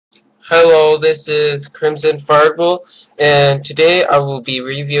Hello, this is crimsonfartable, and today I will be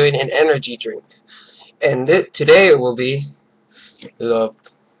reviewing an energy drink. And today it will be the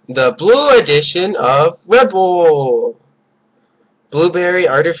blue edition of Red Bull. Blueberry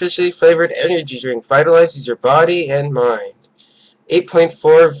artificially flavored energy drink vitalizes your body and mind.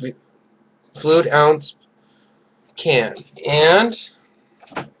 8.4 fluid ounce can. And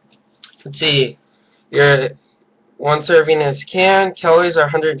let's see, your one serving is can. Calories are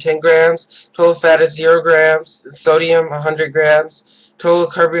 110 grams. Total fat is 0 grams. Sodium 100 grams. Total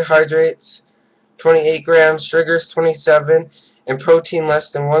carbohydrates 28 grams. Sugars 27. And protein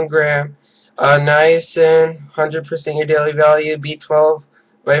less than 1 gram. Niacin 100% your daily value. B12,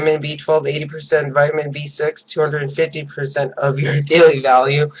 vitamin B12 80%. Vitamin B6 250% of your daily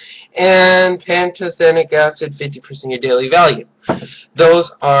value. And pantothenic acid 50% your daily value.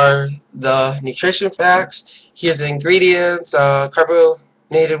 Those are the nutrition facts. Here's the ingredients: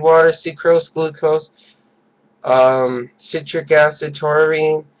 carbonated water, sucrose, glucose, citric acid,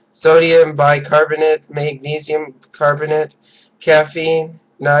 taurine, sodium bicarbonate, magnesium carbonate, caffeine,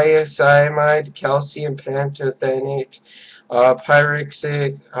 niacinamide, calcium pantothenate,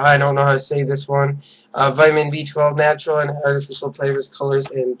 pyrixic, I don't know how to say this one, vitamin B12 natural and artificial flavors, colors,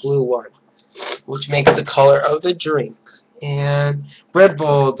 and blue one, which makes the color of the drink. And Red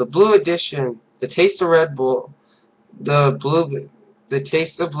Bull, the blue edition, the taste of Red Bull, the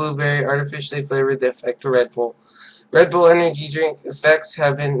taste of blueberry, artificially flavored, the effect of Red Bull. Red Bull energy drink effects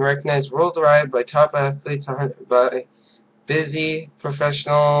have been recognized worldwide by top athletes, by busy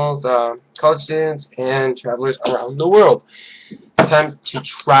professionals, college students, and travelers around the world. Time to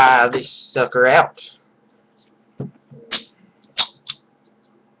try this sucker out. This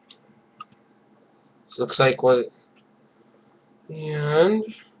looks like what. And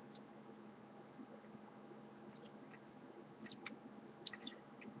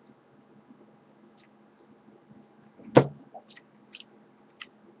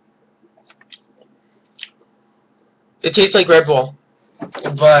it tastes like Red Bull,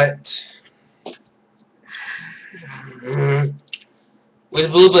 but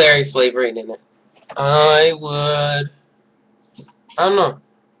with blueberry flavoring in it. I don't know.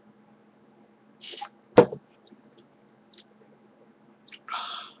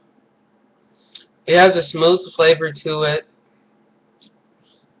 It has a smooth flavor to it.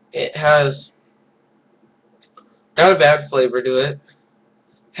 It has not a bad flavor to it.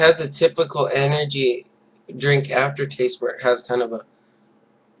 It has a typical energy drink aftertaste where it has kind of a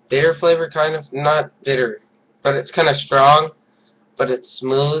bitter flavor, kind of. Not bitter, but it's kind of strong, but it's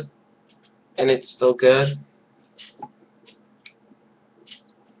smooth, and it's still good.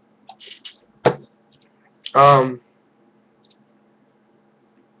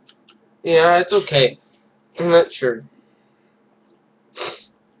 Yeah, it's okay. I'm not sure.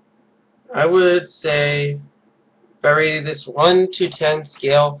 I would say, if I rated this 1 to 10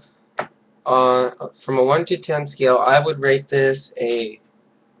 scale, from a 1 to 10 scale, I would rate this I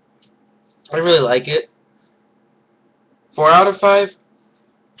really like it. 4 out of 5?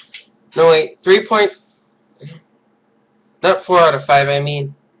 No, wait, 3 point, not 4 out of 5, I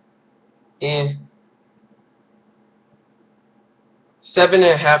mean,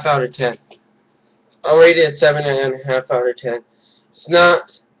 7.5 out of 10. I'll rate it at 7.5 out of 10. It's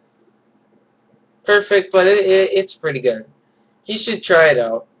not perfect, but it's pretty good. You should try it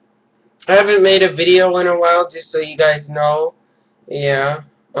out. I haven't made a video in a while, just so you guys know. Yeah.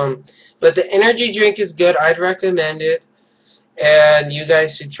 But the energy drink is good. I'd recommend it, and you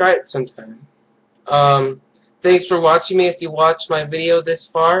guys should try it sometime. Thanks for watching me if you watched my video this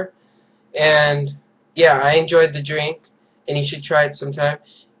far. And yeah, I enjoyed the drink, and you should try it sometime.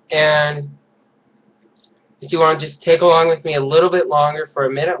 And if you want to just take along with me a little bit longer, for a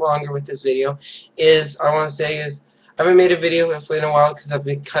minute longer with this video, I haven't made a video in a while because I've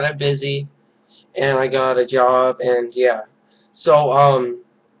been kind of busy, and I got a job, and yeah. So,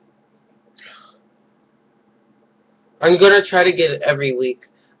 I'm going to try to get it every week,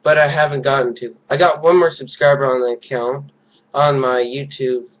 but I haven't gotten to. I got one more subscriber on the account, on my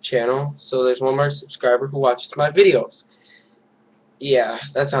YouTube channel, so there's one more subscriber who watches my videos. Yeah,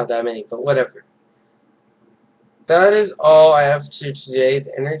 that's not that many, but whatever. That is all I have to today.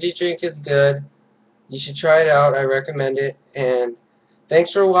 The energy drink is good. You should try it out. I recommend it. And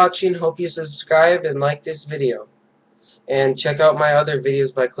thanks for watching. Hope you subscribe and like this video. And check out my other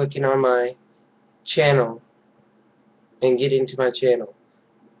videos by clicking on my channel and get into my channel.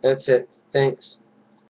 That's it. Thanks.